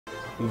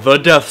The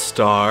Death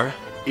Star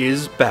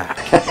is back.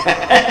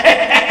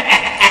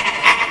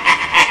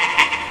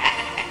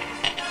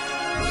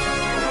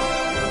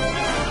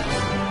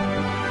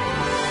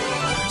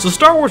 So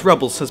Star Wars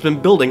Rebels has been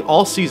building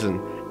all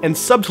season and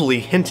subtly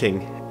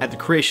hinting at the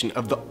creation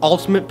of the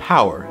ultimate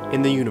power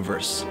in the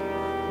universe,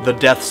 the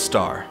Death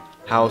Star.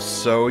 How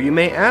so, you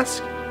may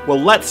ask? Well,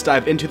 let's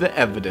dive into the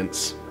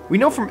evidence. We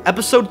know from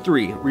Episode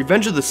 3,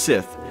 Revenge of the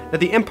Sith, that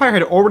the Empire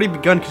had already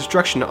begun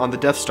construction on the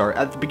Death Star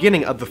at the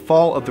beginning of the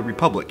fall of the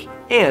Republic,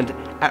 and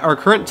at our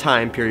current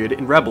time period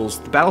in Rebels,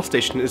 the battle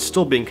station is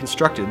still being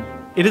constructed.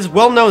 It is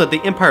well known that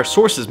the Empire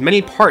sources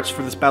many parts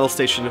for this battle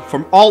station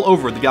from all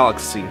over the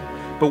galaxy,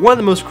 but one of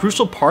the most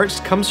crucial parts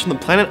comes from the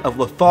planet of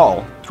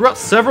Lothal. Throughout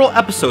several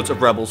episodes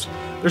of Rebels,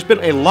 there's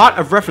been a lot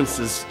of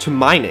references to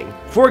mining.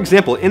 For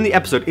example, in the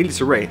episode Adi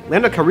Soray,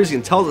 Lando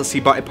Calrissian tells us he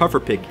bought a puffer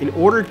pig in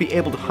order to be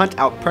able to hunt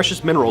out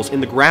precious minerals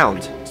in the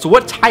ground. So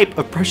what type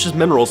of precious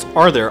minerals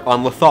are there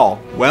on Lothal?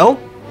 Well,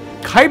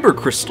 Kyber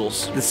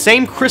crystals, the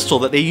same crystal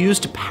that they use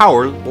to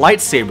power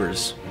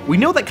lightsabers. We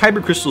know that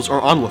Kyber crystals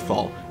are on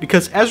Lothal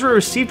because Ezra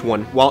received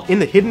one while in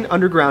the hidden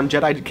underground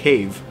Jedi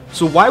cave.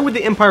 So why would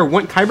the Empire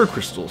want Kyber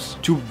crystals?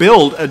 To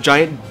build a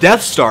giant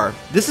Death Star.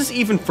 This is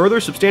even further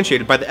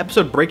substantiated by the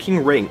episode Breaking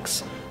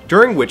Ranks,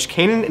 during which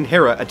Kanan and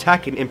Hera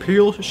attack an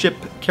Imperial ship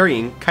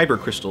carrying Kyber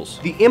crystals.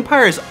 The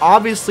Empire is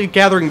obviously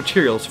gathering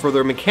materials for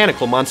their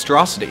mechanical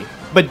monstrosity.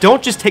 But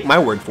don't just take my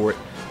word for it.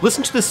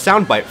 Listen to this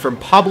soundbite from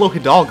Pablo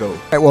Hidalgo.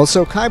 Right, well,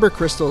 so Kyber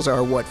crystals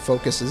are what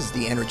focuses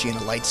the energy in a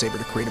lightsaber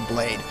to create a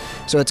blade.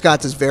 So it's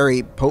got this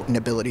very potent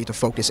ability to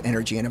focus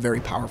energy in a very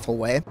powerful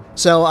way.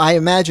 So I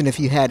imagine if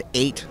you had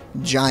 8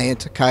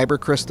 giant Kyber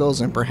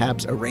crystals and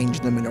perhaps arrange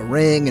them in a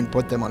ring and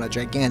put them on a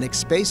gigantic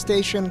space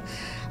station,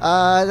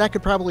 that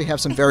could probably have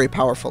some very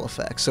powerful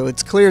effects. So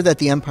it's clear that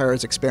the Empire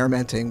is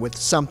experimenting with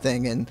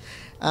something, and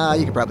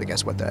you can probably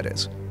guess what that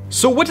is.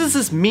 So what does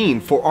this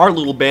mean for our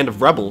little band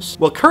of rebels?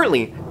 Well,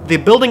 currently, the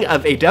building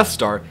of a Death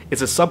Star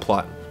is a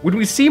subplot. Would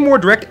we see more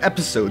direct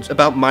episodes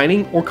about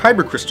mining or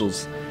Kyber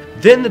crystals,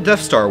 then the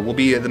Death Star will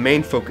be the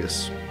main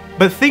focus.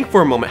 But think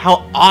for a moment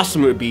how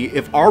awesome it would be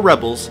if our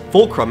rebels,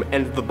 Fulcrum,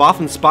 and the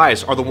Bothan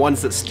spies are the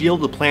ones that steal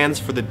the plans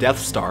for the Death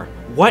Star.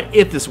 What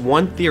if this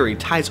one theory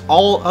ties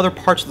all other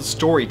parts of the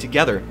story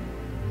together?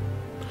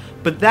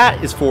 But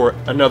that is for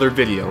another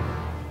video.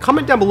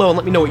 Comment down below and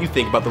let me know what you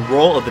think about the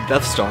role of the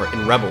Death Star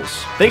in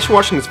Rebels. Thanks for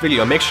watching this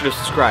video, and make sure to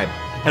subscribe.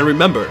 And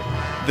remember,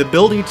 the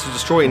ability to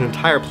destroy an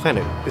entire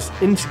planet is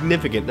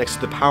insignificant next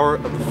to the power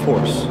of the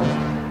Force.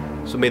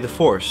 So may the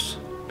Force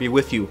be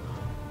with you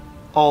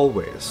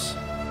always.